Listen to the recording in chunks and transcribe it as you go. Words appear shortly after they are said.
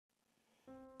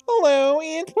Hello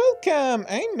and welcome!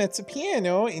 I'm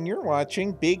Piano, and you're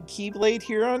watching Big Keyblade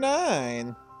Hero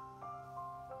 9.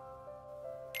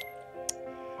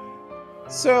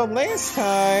 So last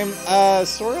time,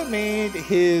 Sora made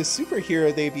his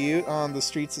superhero debut on the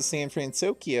streets of San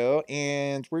Fransokyo,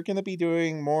 and we're going to be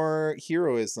doing more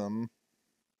heroism.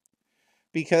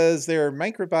 Because there are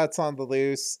Microbots on the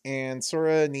loose, and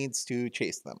Sora needs to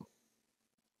chase them.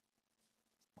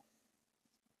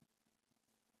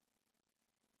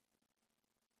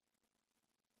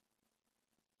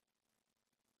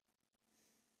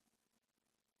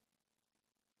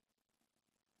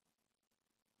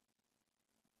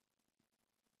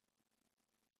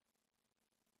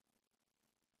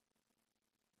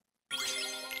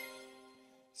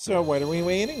 So what are we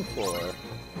waiting for?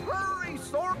 Hurry,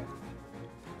 Sora!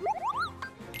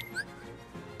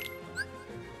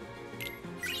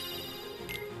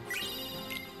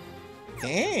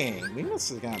 Dang, we must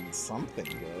have gotten something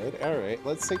good. Alright,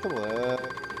 let's take a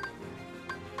look.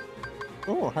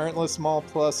 Oh, Heartless Mall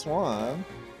 +1.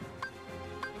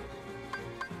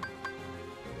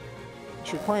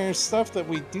 Which requires stuff that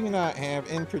we do not have.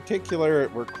 In particular,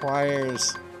 it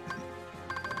requires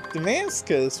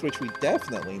Damascus, which we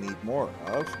definitely need more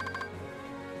of.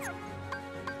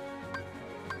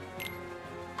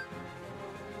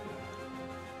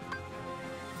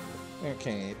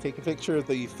 Okay, take a picture of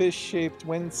the fish-shaped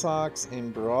windsocks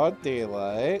in broad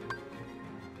daylight.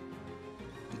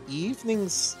 The evening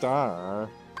star.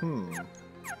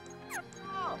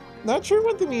 Not sure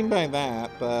what they mean by that,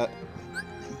 but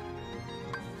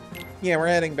yeah, we're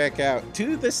heading back out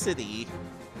to the city.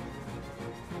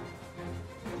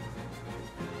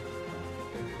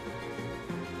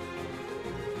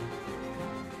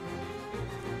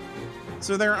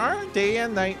 So there are day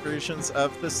and night versions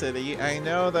of the city. I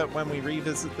know that when we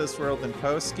revisit this world in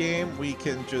post-game, we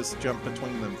can just jump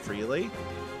between them freely.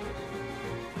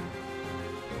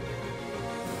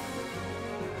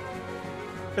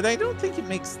 But I don't think it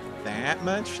makes that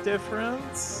much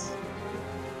difference.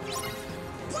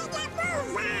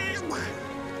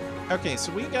 Okay,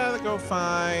 so we gotta go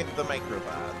find the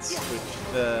Microbots,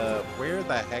 where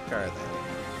the heck are they?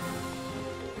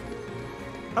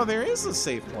 Oh, there is a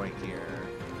save point here.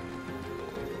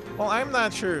 Well, I'm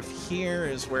not sure if here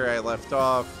is where I left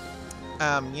off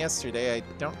yesterday. I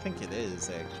don't think it is,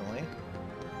 actually.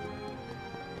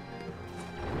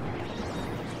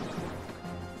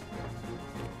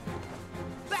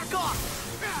 Back off!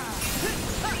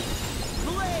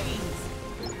 Blaze!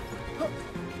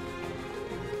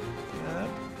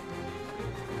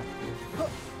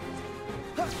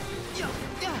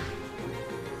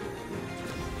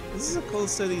 This is a cool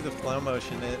city to flow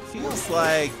motion. It feels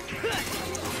like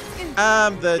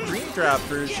the Dream Drop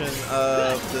version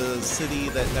of the city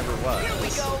that never was. Here we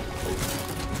go.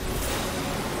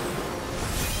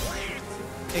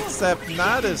 Except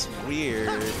not as weird.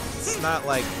 It's not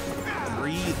like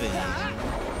breathing.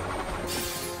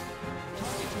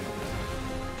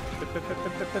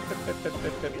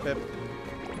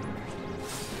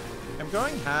 I'm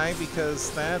going high because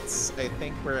that's, I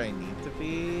think, where I need to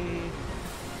be.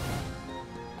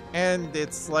 And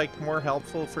it's, like, more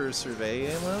helpful for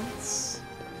surveillance.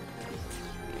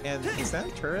 And is that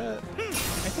a turret?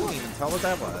 I couldn't even tell what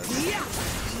that was.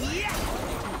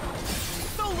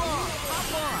 So long!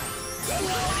 Hop on!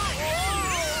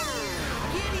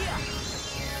 Giddy up!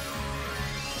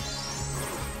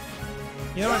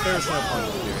 You know what? There's no point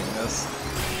in doing this.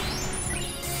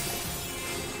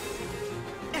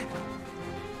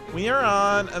 We are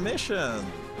on a mission.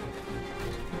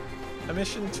 A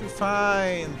mission to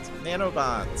find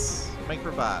nanobots,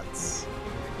 microbots.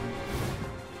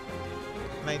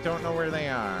 And I don't know where they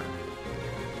are.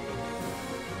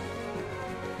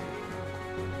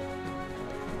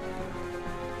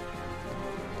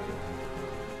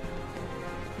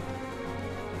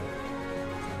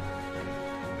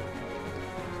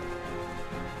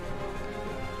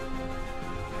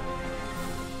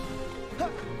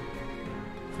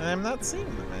 And I'm not seeing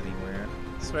them anywhere.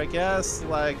 So I guess,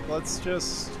 like, let's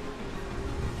just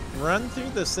run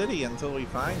through the city until we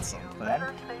find something.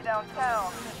 Better stay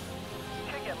downtown.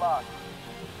 You could get lost.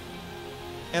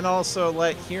 And also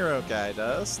let Hero guide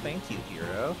us. Thank you,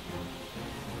 Hero.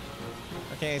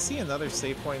 Okay, I see another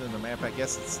save point in the map. I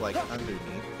guess it's, like,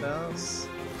 underneath those.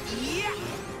 Yeah!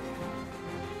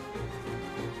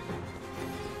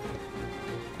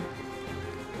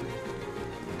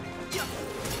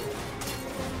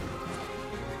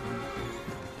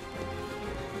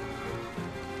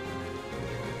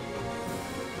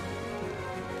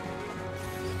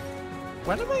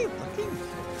 What am I looking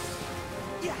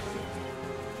for? Yeah.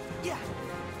 Yeah.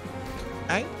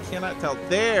 I cannot tell.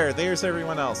 There's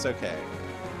everyone else. Okay.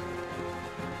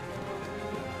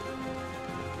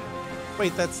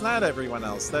 Wait, that's not everyone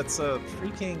else. That's a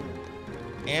freaking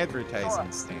advertising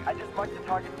Sora, stand. I just marked the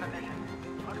target's position.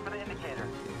 Look for the indicator.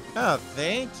 Oh,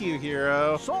 thank you,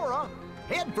 Hero. Sora,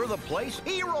 head for the place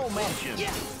Hero mentioned.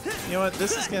 Yeah. You know what?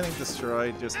 This is getting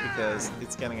destroyed just because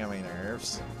it's getting on my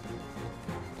nerves.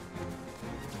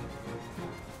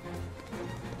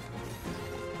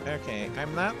 Okay,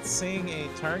 I'm not seeing a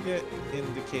target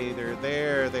indicator.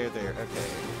 There. Okay.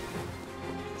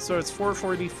 So it's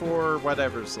 444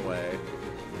 whatever's away.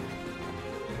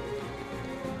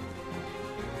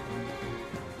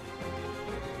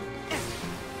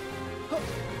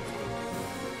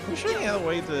 Wish I had a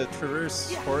way to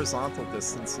traverse horizontal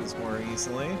distances more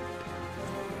easily.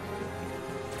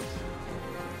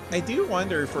 I do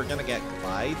wonder if we're gonna get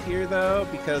Glide here though,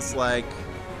 because like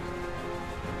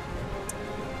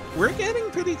we're getting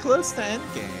pretty close to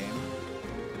endgame.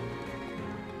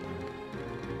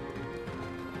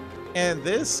 And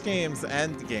this game's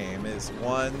endgame is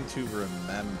one to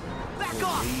remember. Back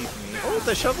off! Believe me. Oh,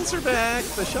 the shovels are back!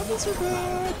 The shovels are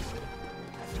back!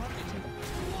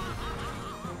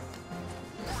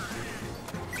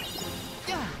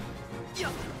 Yeah.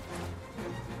 Yeah.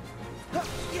 Huh,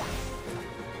 yeah.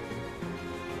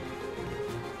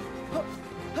 Huh,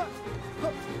 huh,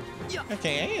 huh, yeah.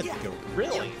 Okay, I had to go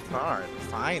really far to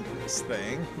find this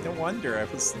thing. No wonder I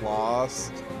was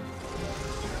lost.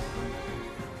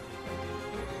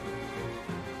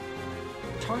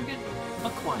 Target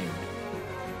acquired.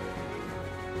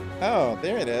 Oh,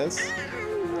 there it is.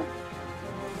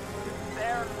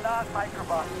 They're not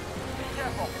Microbots. Be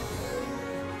careful.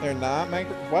 They're not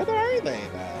micro. What are they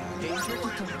then? Danger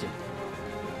detected.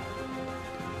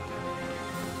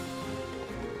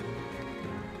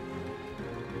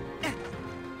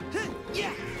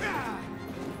 Yeah.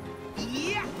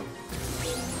 Yeah.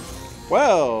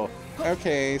 Whoa!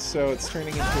 Okay, so it's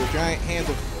turning into a giant hand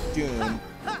of doom.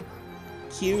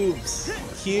 Cubes!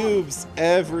 Cubes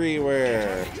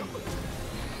everywhere!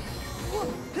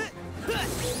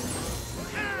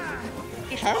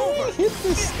 How do I hit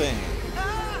this thing?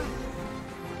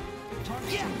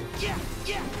 Yeah. Yeah.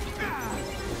 Yeah.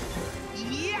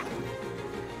 Yeah.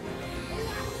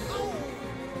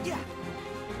 Yeah.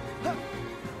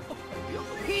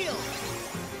 Heal.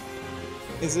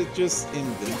 Is it just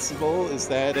invincible? Is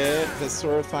that it? Has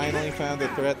Sora finally found a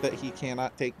threat that he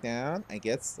cannot take down? I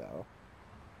guess so.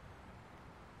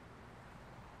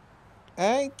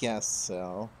 I guess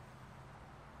so.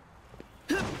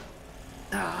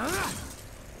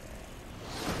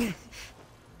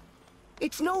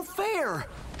 It's no fair.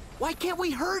 Why can't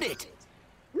we hurt it?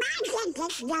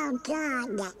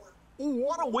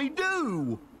 What do we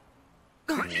do?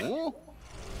 Huh?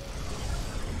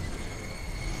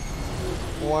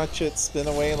 Watch it spin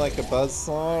away like a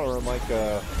buzzsaw or like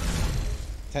a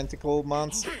tentacle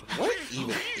monster. What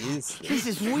even is this? This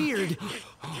is weird.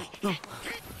 Sora,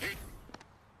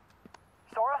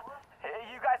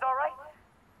 you guys all right?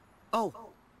 Oh,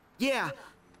 yeah,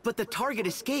 but the target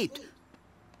escaped.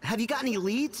 Have you got any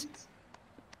leads?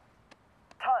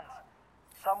 Tons.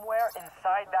 Somewhere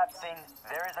inside that thing,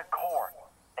 there is a core.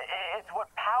 It's what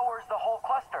powers the whole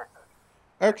cluster.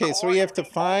 Okay, so we have to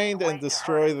find and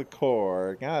destroy the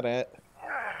core. Got it.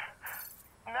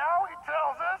 Now he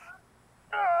tells us.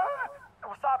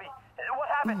 Wasabi, what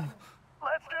happened?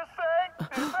 Let's just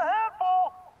say it's a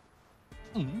handful.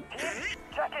 Team,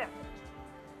 check in.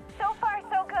 So far,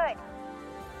 so good.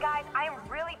 Guys, I am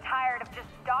really tired of just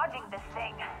dodging this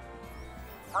thing.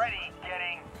 Freddy's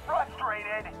getting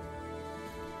frustrated.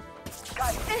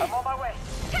 Guys, I'm on my way.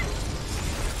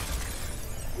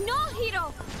 No,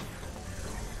 Hiro!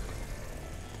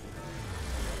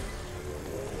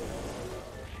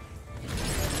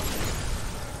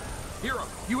 Hero,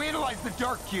 you analyzed the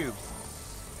dark cubes.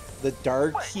 The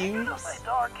dark Wait, did you just cubes? say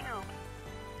dark cubes?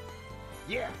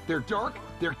 Yeah, they're dark,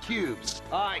 they're cubes.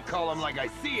 I call them like I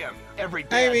see them. Every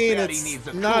dad I mean, daddy needs it's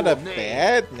a not cool a name.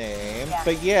 bad name,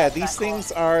 but yeah, these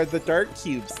things are the dark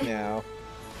cubes now.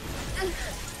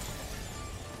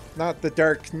 Not the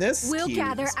darkness We'll cubes,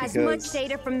 gather as much because-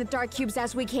 data from the dark cubes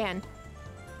as we can.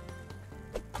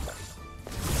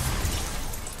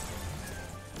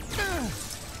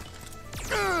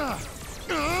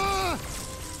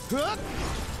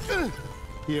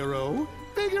 Hero,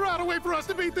 figure out a way for us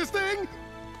to beat this thing.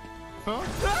 Huh?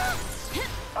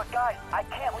 But guys, I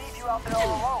can't leave you out there all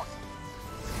alone.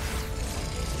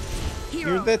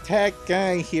 Hero, You're the tech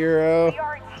guy, Hero. We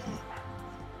are a team.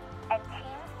 And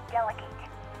teams delegate.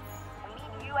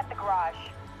 We meet you at the garage.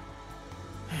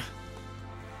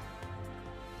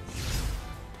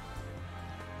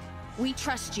 we We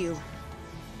trust you.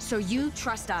 So you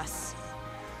trust us.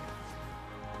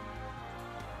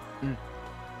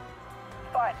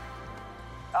 Fine.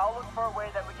 I'll look for a way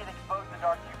that we can expose the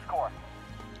Dark Cube's core.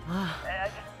 And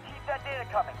just keep that data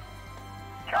coming.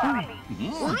 Copy.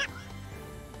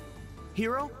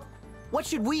 Hero, what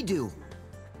should we do?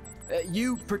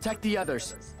 You protect the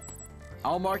others.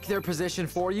 I'll mark their position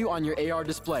for you on your AR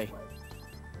display.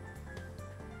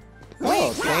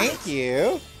 Oh, thank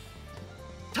you.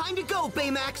 Time to go,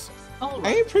 Baymax!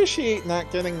 I appreciate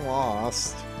not getting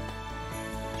lost.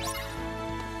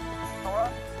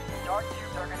 Sora, Dark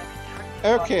Cubes are gonna be tricky.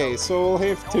 Okay, so we'll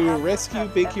have to rescue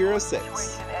Big Hero 6.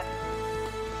 Situation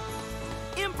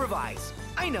and Improvise!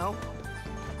 I know.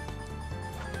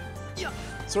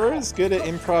 Sora's good at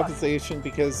improvisation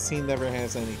because he never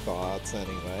has any thoughts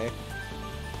anyway.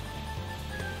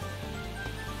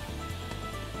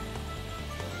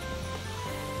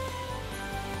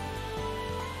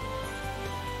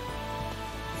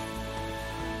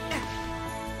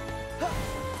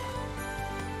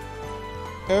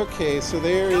 Okay, so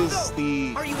there is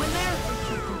the Are you in there?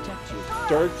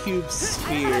 Dark Cube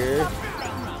Sphere.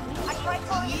 I tried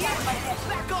calling you back, but it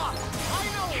Back off!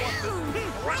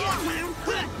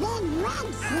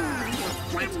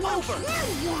 It's over!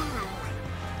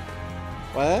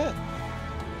 What?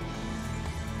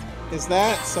 Is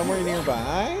that somewhere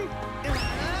nearby?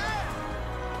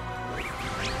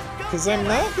 Because I'm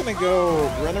not gonna go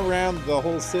run around the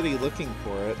whole city looking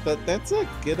for it, but that's a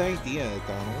good idea,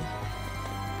 Donald.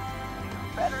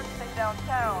 better stay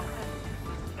downtown.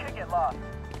 You could get lost.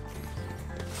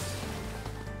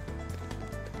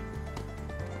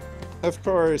 Of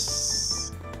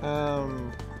course,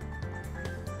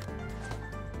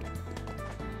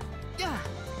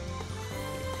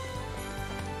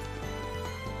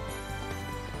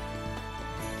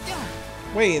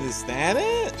 wait, is that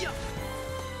it?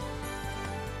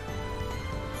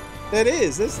 That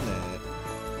is, isn't it?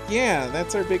 Yeah,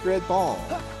 that's our big red ball.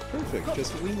 Perfect,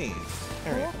 just what we need.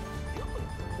 Alright.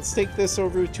 Let's take this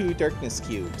over to Darkness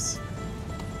Cubes.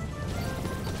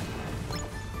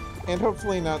 And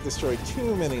hopefully not destroy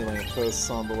too many lampposts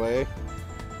on the way.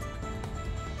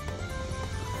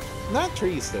 Not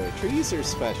trees though. Trees are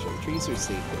special. Trees are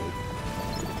sacred.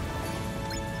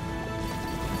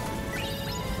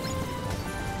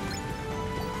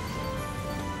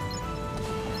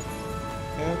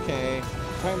 Okay.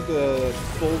 Time to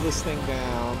pull this thing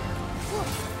down.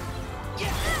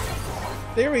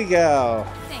 There we go!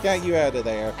 Thanks. Got you out of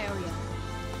there. I owe you.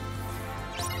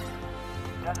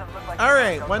 Doesn't look like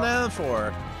Alright, 1 out of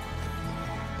 4.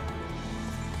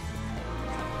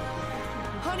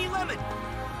 Honey Lemon!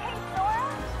 Hey, Sora?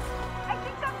 I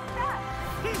think I'm stuck.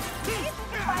 This is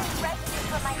find rescue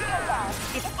for my robot.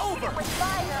 It's If over. hit it with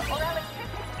fire or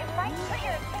electricity, it might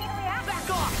trigger a chain reaction. Back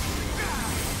off!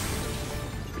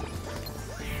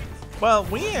 Well,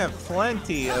 we have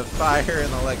plenty of fire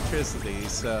and electricity,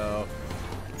 so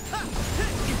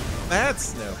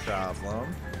that's no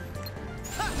problem.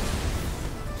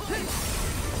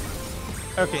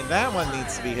 Okay, that one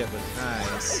needs to be hit with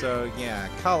knives, so yeah,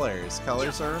 colors.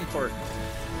 Colors are important.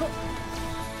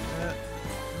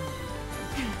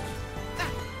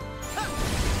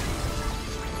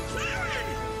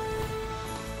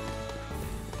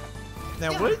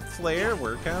 Now, would Flare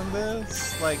work on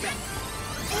this? Like,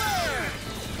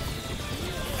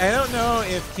 I don't know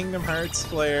if Kingdom Hearts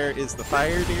Flare is the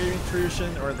fire variant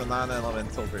version or the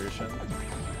non-elemental version.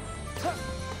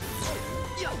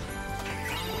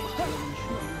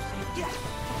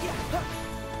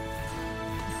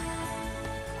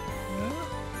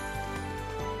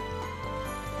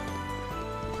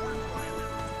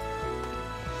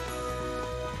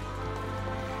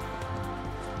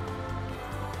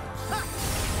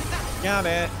 Got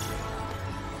it.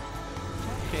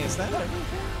 Okay, is that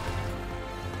everything?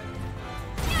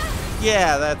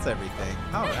 Yeah, that's everything.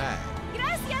 Alright.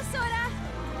 Gracias, Sora!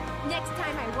 Next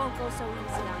time I won't go so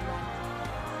easy on them.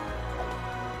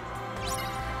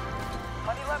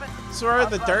 Honey Lemon. So are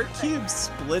the Dark Cubes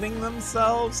splitting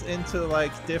themselves into,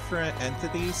 like, different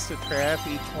entities to trap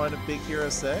each one of Big Hero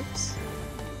 6?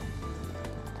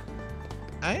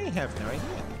 I have no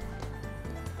idea.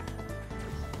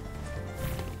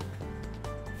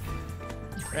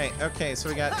 Right, okay, so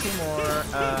we got 2 more,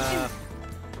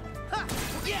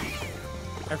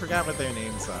 I forgot what their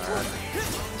names are.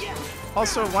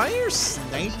 Also, why are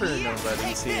Sniper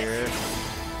nobodies here?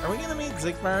 Are we gonna meet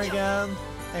Zigbar again?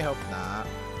 I hope not.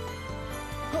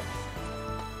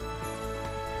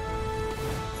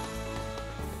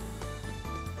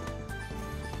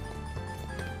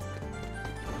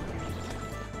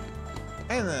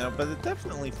 I don't know, but it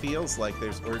definitely feels like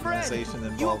there's organization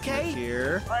involved okay?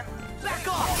 here. Back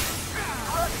off!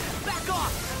 Back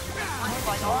off!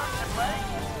 My arms and legs.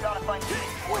 You gotta find the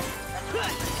point.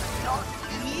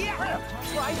 Yeah!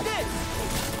 Try this!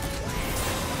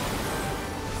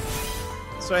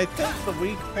 So I think the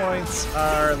weak points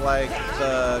are like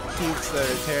the cubes that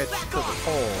are attached to the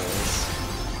poles.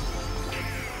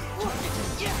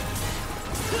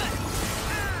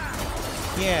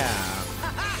 Yeah.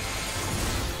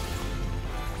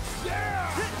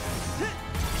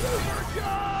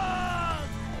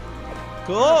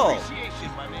 Cool.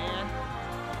 Appreciation, my man.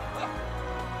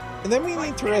 And then we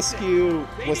need to rescue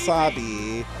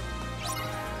Wasabi.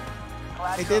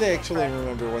 I did actually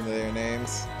remember one of their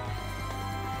names.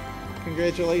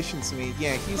 Congratulations, me.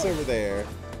 Yeah, he's over there.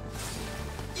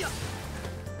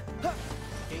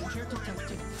 Danger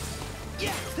detected.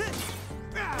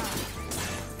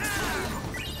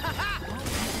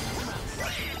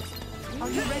 Are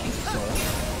you ready?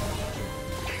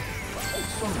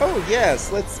 Oh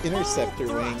yes, let's intercept her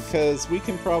wing, because we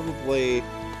can probably...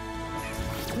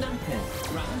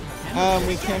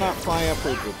 we cannot fly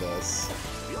upward with this.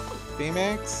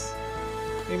 Baymax?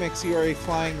 Baymax, you are a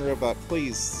flying robot.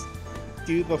 Please,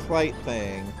 do the flight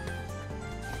thing.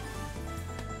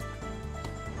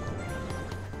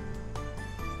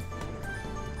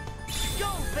 Go,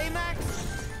 Baymax!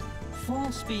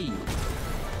 Full speed.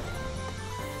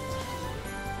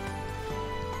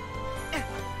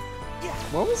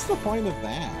 What was the point of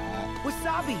that?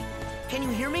 Wasabi! Can you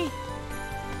hear me?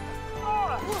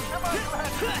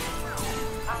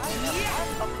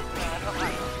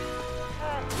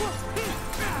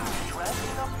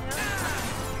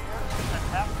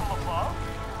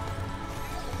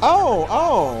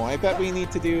 Oh, I bet we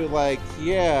need to do like,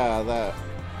 yeah, that...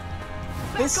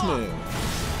 This move.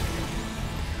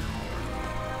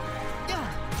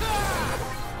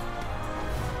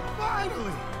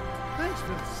 Finally! Thanks for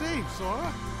the save,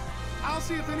 Sora. I'll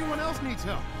see if anyone else needs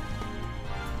help.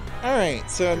 Alright,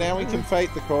 so now we can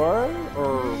fight the core,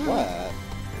 or what?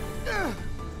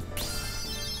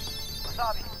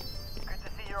 Wasabi, good to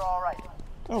see you're alright.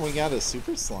 Oh, we got a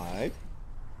super slide.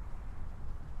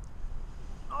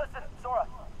 Listen, Sora,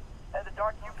 the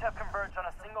dark cubes have converged on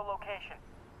a single location.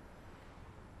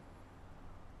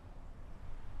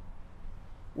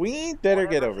 We better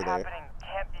get over Whatever's there. happening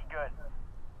can't be good.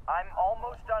 I'm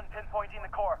almost done pinpointing the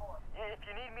core. If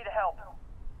you need me to help.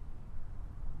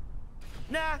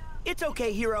 Nah, it's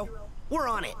okay, Hero. We're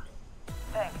on it.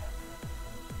 Thanks.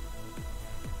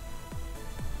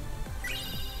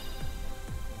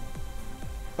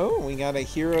 Oh, we got a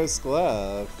hero's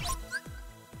glove.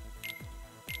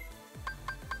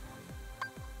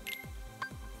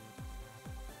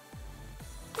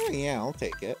 Oh yeah, I'll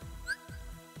take it.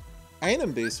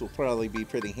 Item boost will probably be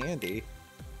pretty handy.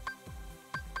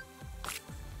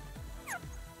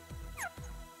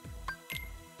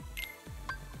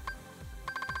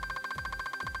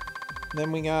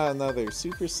 Then we got another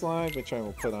super slide, which I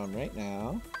will put on right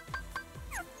now.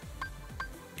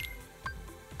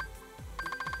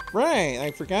 Right,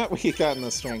 I forgot we got in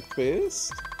the strength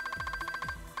boost.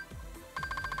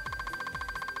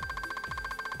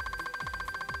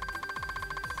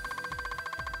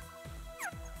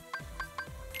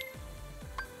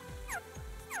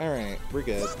 Alright, we're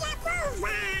good.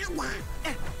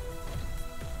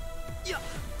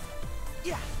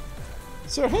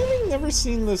 So having never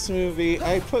seen this movie,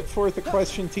 I put forth a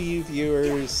question to you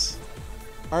viewers.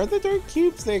 Are the dark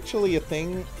cubes actually a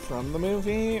thing from the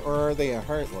movie, or are they a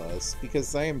Heartless?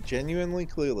 Because I am genuinely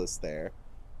clueless there.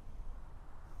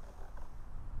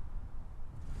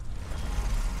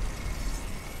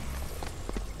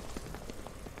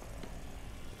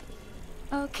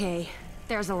 Okay,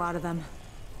 there's a lot of them.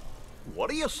 What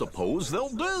do you suppose they'll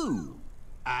do?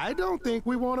 I don't think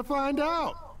we want to find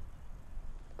out.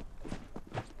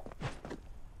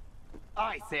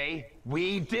 I say,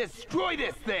 we destroy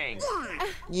this thing!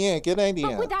 Yeah, good idea.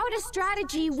 But without a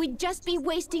strategy, we'd just be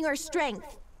wasting our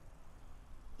strength.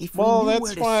 If we Well, knew that's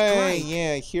where to why, strike.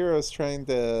 yeah, Hero's trying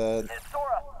to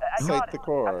Sora, I cite got the it.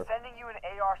 core. I'm sending you an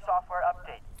AR software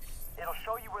update. It'll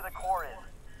show you where the core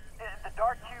is. The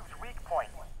dark cube's weak point.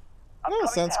 I'm Oh, coming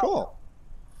sounds to help.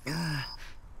 cool.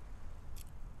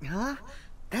 Huh?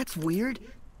 That's weird.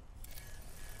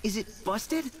 Is it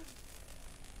busted?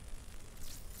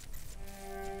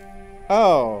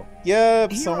 Oh,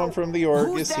 yep, Hero, someone from the org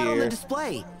who's is that on the here.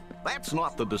 display? That's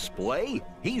not the display.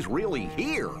 He's really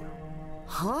here.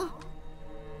 Huh?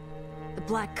 The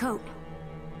black coat.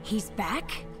 He's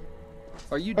back?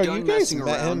 Are you Oh, done you guys messing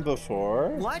met him around? before?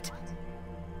 What?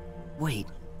 Wait.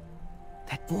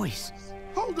 That voice.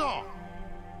 Hold on.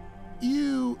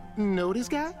 You know this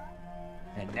guy?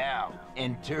 And now,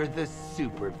 enter the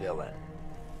supervillain.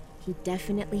 He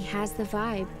definitely has the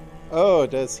vibe. Oh,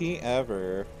 does he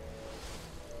ever?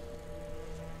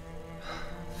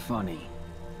 Funny.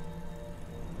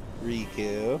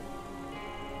 Riku.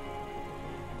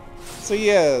 So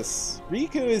yes,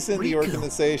 Riku is in the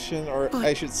organization, or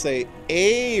I should say,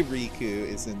 a Riku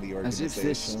is in the As organization. if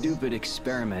this stupid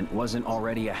experiment wasn't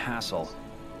already a hassle.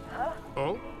 Huh?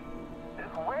 Oh?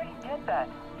 Where'd he get that?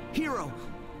 Hero,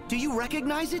 do you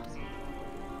recognize it?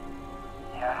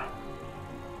 Yeah.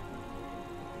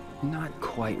 Not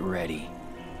quite ready.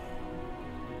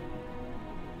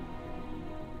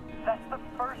 That's the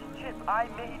first chip I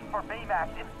made for Baymax.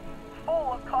 It's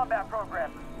full of combat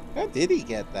programs. How did he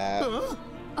get that?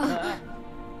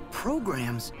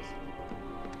 Programs?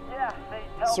 Yeah, they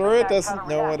tell Sora Baymax how doesn't to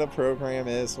know react. what a program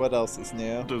is. What else is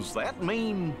new? Does that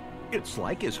mean it's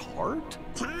like his heart?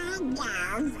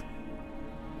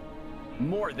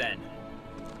 More than.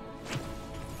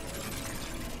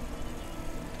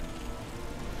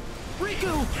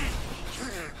 Riku!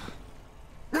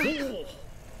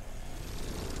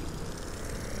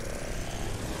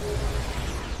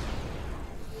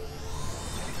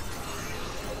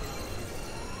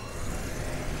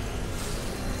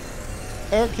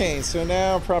 Okay, so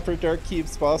now proper Dark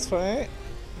Cube's boss fight.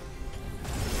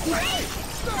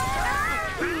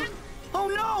 Oh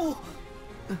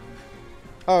no!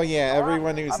 Oh yeah,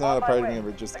 everyone who's I'm not on a my party way.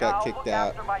 member just I'll got kicked look out.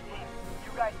 after my team.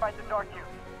 You guys fight the Dark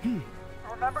Cube.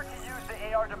 Remember to use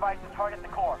the AR device to target the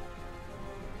core.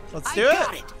 Let's I do it!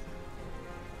 got it!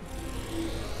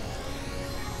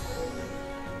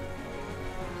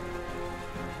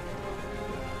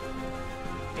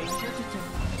 Danger detected.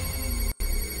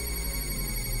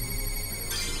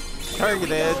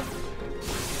 Targeted.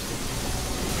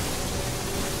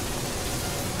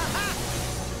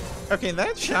 Okay,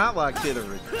 that shot lock did a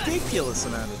ridiculous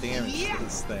amount of damage to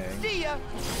this thing. See ya.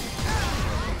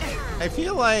 I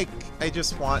feel like I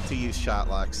just want to use shot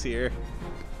locks here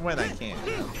when I can.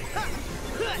 Appear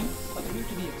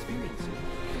to be experiencing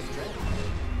distress.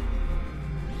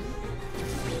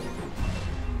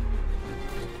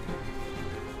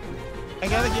 I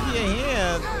gotta give you a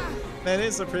hand. That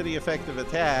is a pretty effective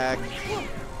attack.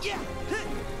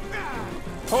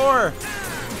 Poor.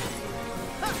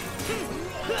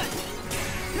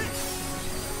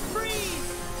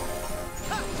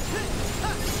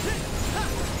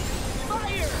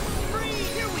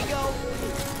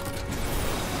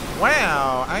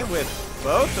 Wow, I whipped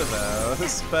both of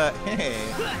those, but hey,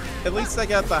 at least I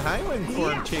got the Highwind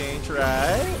form change,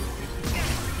 right?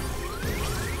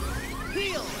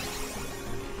 Heal.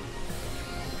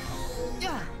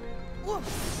 Yeah.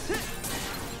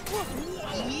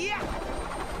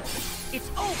 It's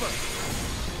over.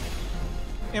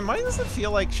 And why does it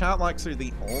feel like shot locks are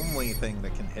the only thing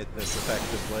that can hit this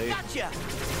effectively? Gotcha.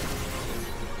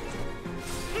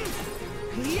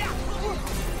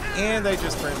 And I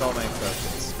just burned all my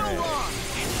focus. So Right.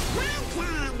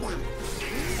 long.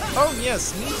 Oh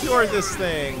yes, meteor this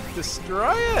thing!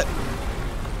 Destroy it!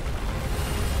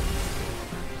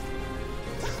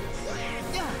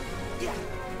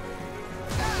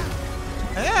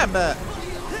 Yeah, but...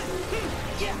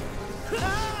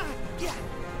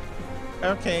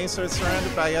 Okay, so it's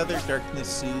surrounded by other darkness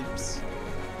subs.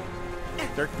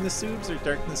 Darkness subs or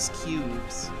darkness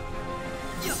cubes?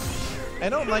 I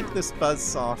don't like this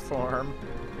buzzsaw form.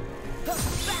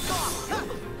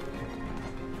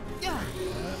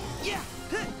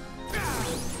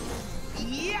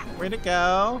 Where'd it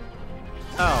go?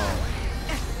 Oh.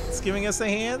 It's giving us a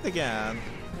hand again.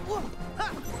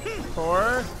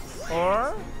 Four?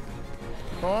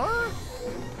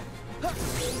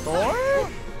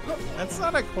 That's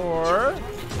not a core.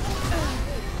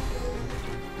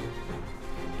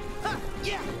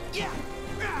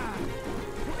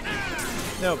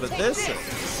 No, but this is.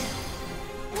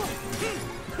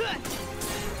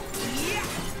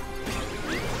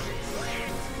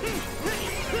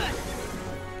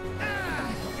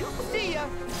 See ya.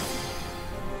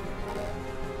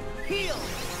 Heal.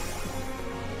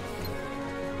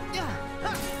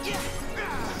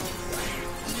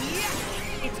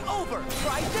 It's over.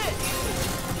 Try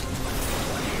this.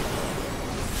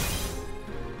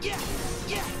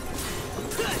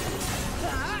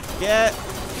 Get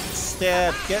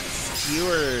stabbed. Get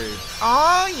skewered.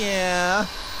 Oh yeah.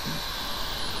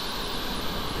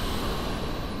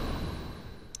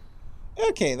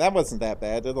 Okay, that wasn't that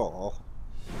bad at all.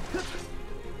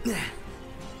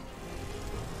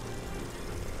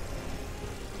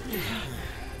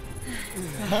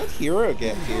 How'd Hero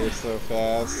get here so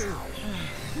fast?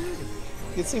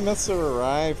 Guess he must have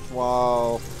arrived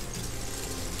while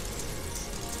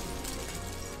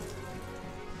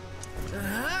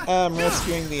I'm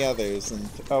rescuing the others, and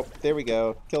oh, there we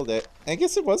go. Killed it. I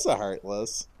guess it was a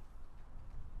Heartless.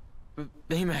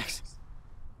 Baymax.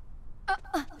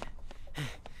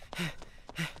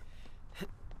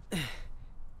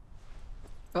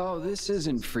 Oh, this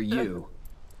isn't for you.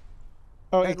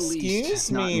 Oh, At excuse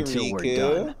least, not me, until we're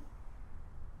Riku.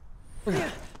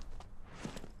 done.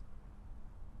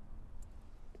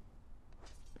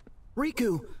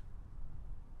 Riku,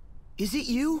 is it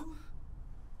you?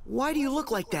 Why do you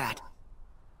look like that?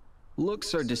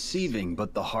 Looks are deceiving,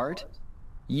 but the heart?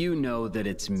 You know that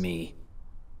it's me.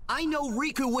 I know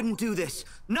Riku wouldn't do this,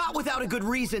 not without a good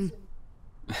reason.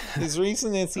 His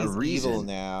reason is he's reason? evil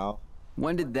now.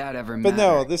 When did that ever matter? But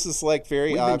no, this is like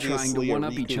very We've been trying obviously to a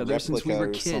one-up each Riku other since we replica were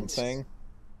or kids. something.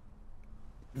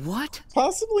 What?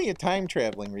 Possibly a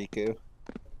time-traveling Riku.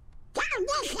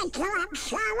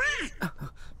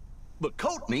 The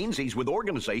coat means he's with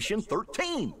Organization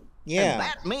 13. Yeah. And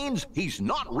that means he's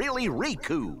not really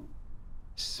Riku.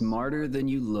 Smarter than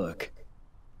you look.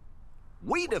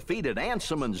 We defeated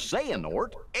Ansem and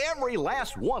Xehanort, every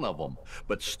last one of them.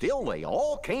 But still, they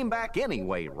all came back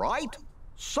anyway, right?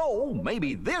 So,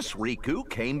 maybe this Riku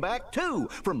came back too,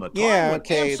 from the time Yeah, when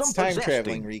okay, Ansem it's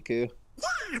time-traveling possessed Riku.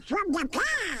 Yeah, from the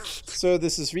past. So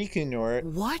this is Riku Nort.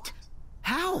 What?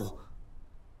 How?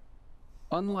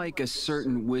 Unlike a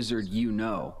certain wizard you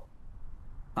know,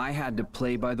 I had to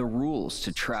play by the rules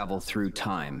to travel through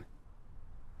time,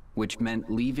 which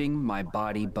meant leaving my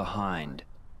body behind.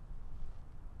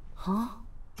 Huh?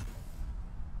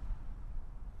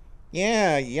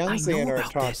 Yeah, young I know Xehanort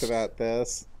about talked this. about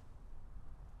this.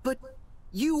 But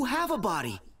you have a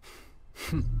body.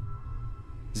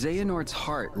 Xehanort's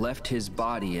heart left his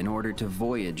body in order to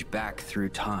voyage back through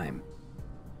time.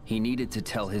 He needed to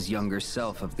tell his younger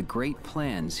self of the great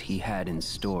plans he had in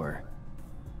store.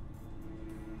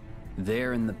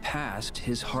 There in the past,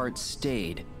 his heart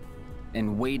stayed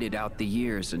and waited out the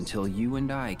years until you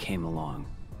and I came along.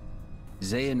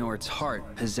 Xehanort's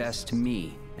heart possessed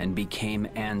me and became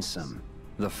Ansem,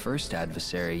 the first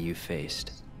adversary you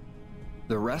faced.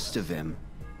 The rest of him,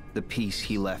 the piece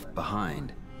he left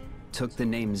behind, took the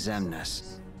name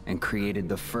Xemnas and created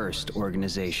the first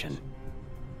organization.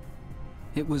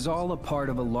 It was all a part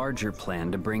of a larger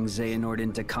plan to bring Xehanort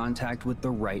into contact with the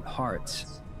right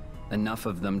hearts, enough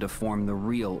of them to form the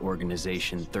real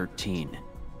Organization 13.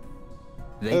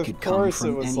 They could come Of course, from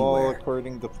it was all anywhere,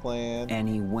 according to plan.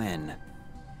 any when.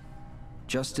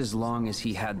 Just as long as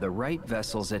he had the right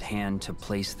vessels at hand to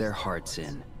place their hearts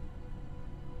in.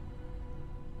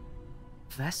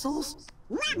 Vessels?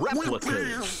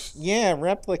 Replicas. Yeah,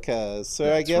 replicas. So I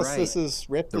That's guess right. this is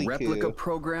The Repliku. replica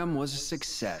program was a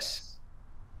success.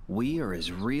 We are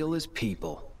as real as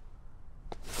people.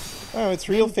 Oh, it's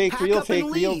real, fake, Pack real, up and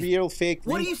fake, real, leave. real, fake,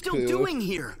 What are you still Riku. doing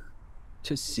here?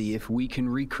 To see if we can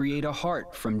recreate a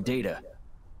heart from data.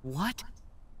 What?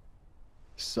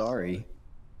 Sorry.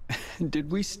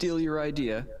 Did we steal your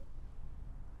idea?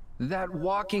 That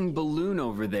walking balloon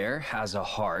over there has a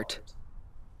heart.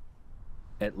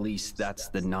 At least that's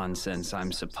the nonsense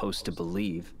I'm supposed to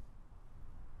believe.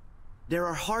 There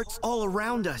are hearts all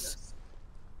around us.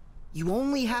 You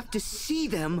only have to see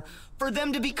them for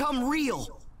them to become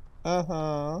real.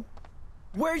 Uh-huh.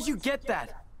 Where'd you get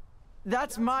that?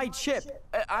 That's my chip.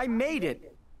 I made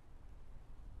it.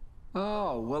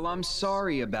 Oh, well, I'm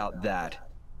sorry about that.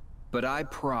 But I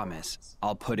promise,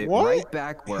 I'll put it What right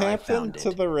back where I found happened to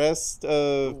it. the rest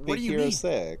of What Big do you Hero mean?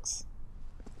 6?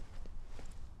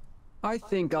 I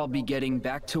think I'll be getting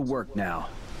back to work now.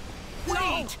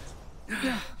 Wait!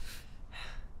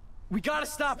 We gotta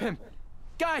stop him.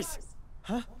 Guys!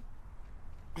 Huh?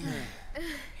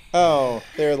 Oh,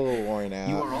 they're a little worn out.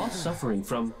 You are all suffering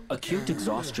from acute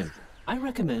exhaustion. I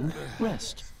recommend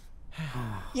rest.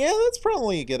 Yeah, that's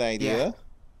probably a good idea.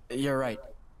 You're right.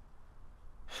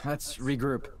 Let's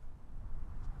regroup.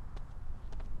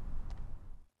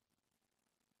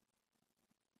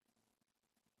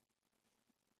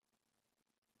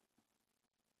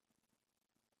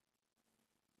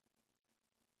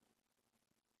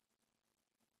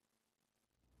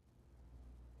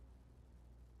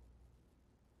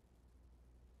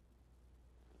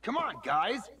 Come on,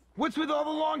 guys. What's with all the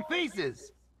long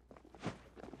faces?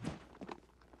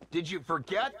 Did you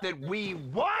forget that we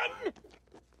won?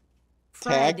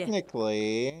 Fred.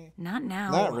 Technically. Not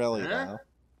now. Not really, Huh?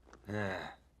 though.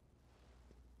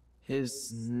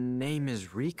 His name is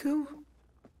Riku?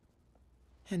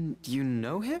 And you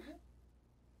know him?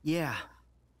 Yeah.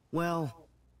 Well,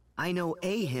 I know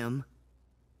him.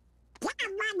 That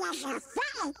one is a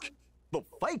fake. The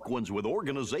fake one's with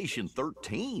Organization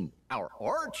 13, our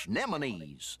arch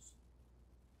nemesis.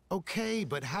 Okay,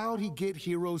 but how'd he get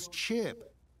Hero's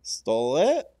chip? Stole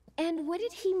it? And what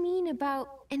did he mean about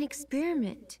an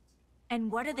experiment?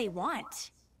 And what do they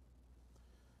want?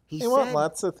 He They want said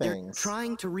lots of they're things.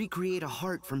 trying to recreate a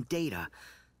heart from data.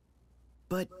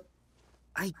 But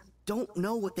I don't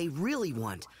know what they really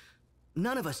want.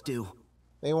 None of us do.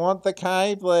 They want the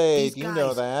Keyblade, These you know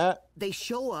guys, that. They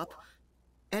show up,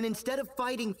 and instead of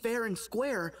fighting fair and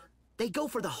square, they go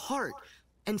for the heart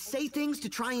and say things to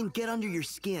try and get under your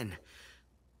skin.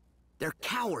 They're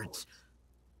cowards.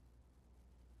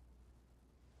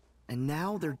 And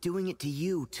now they're doing it to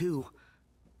you, too.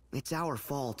 It's our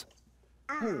fault.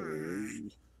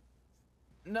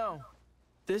 No.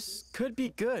 This could be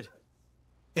good.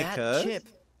 It That could? chip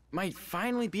might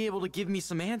finally be able to give me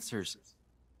some answers.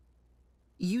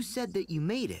 You said that you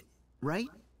made it, right?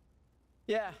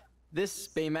 Yeah, this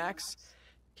Baymax,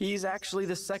 he's actually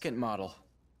the second model.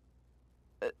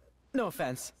 No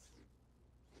offense.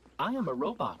 I am a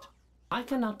robot. I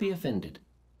cannot be offended.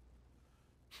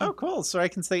 Oh, cool. So I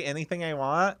can say anything I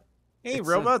want? Hey, It's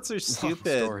robots a are long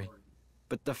stupid. story.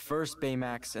 But the first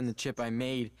Baymax and the chip I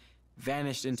made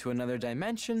vanished into another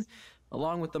dimension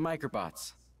along with the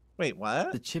Microbots. Wait,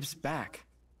 what? The chip's back.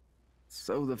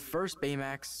 So the first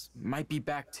Baymax might be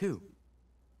back too.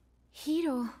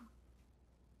 Hiro.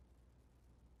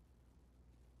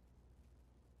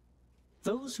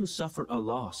 Those who suffer a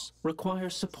loss require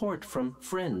support from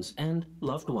friends and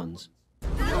loved ones.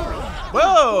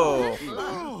 Whoa!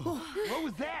 Oh, what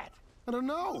was that? I don't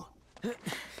know.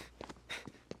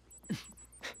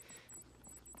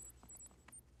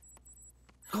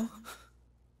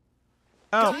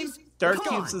 Oh, Guys, Dark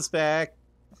come Cubes on. is back.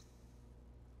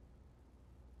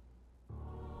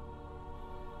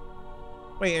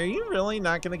 Wait, are you really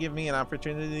not going to give me an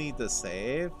opportunity to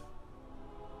save?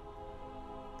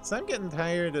 Because I'm getting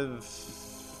tired of...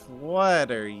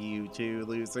 What are you two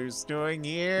losers doing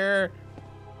here?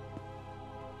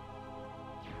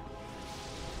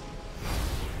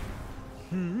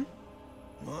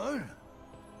 What?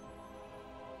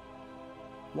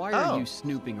 Why are Oh. you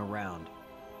snooping around?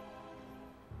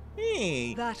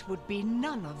 Hey! That would be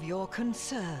none of your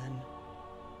concern.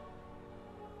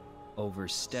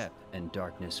 Overstep and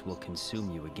darkness will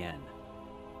consume you again.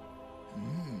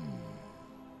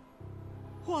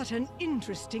 What an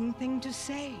interesting thing to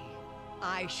say.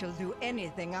 I shall do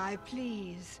anything I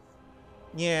please.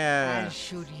 Yeah. As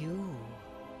should you.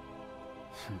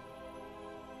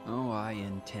 Oh, I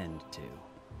intend to.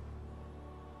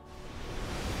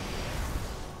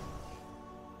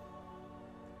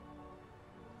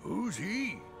 Who's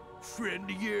he? Friend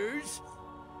of yours?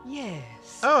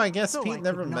 Yes. Oh, I guess Though Pete I could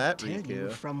never not met tell you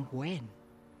Riku. from when.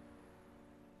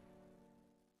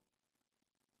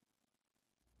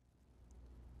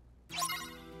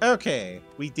 Okay,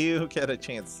 we do get a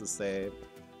chance to save.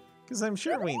 Because I'm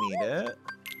sure we need it.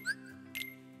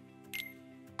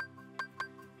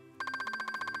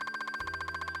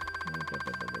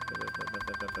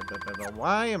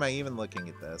 Why am I even looking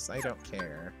at this? I don't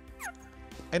care.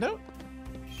 I don't...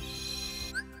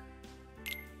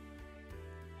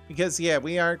 Because, yeah,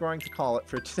 we are going to call it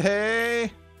for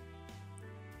today.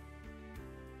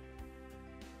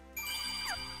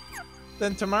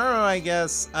 Then tomorrow, I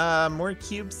guess, more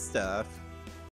cube stuff.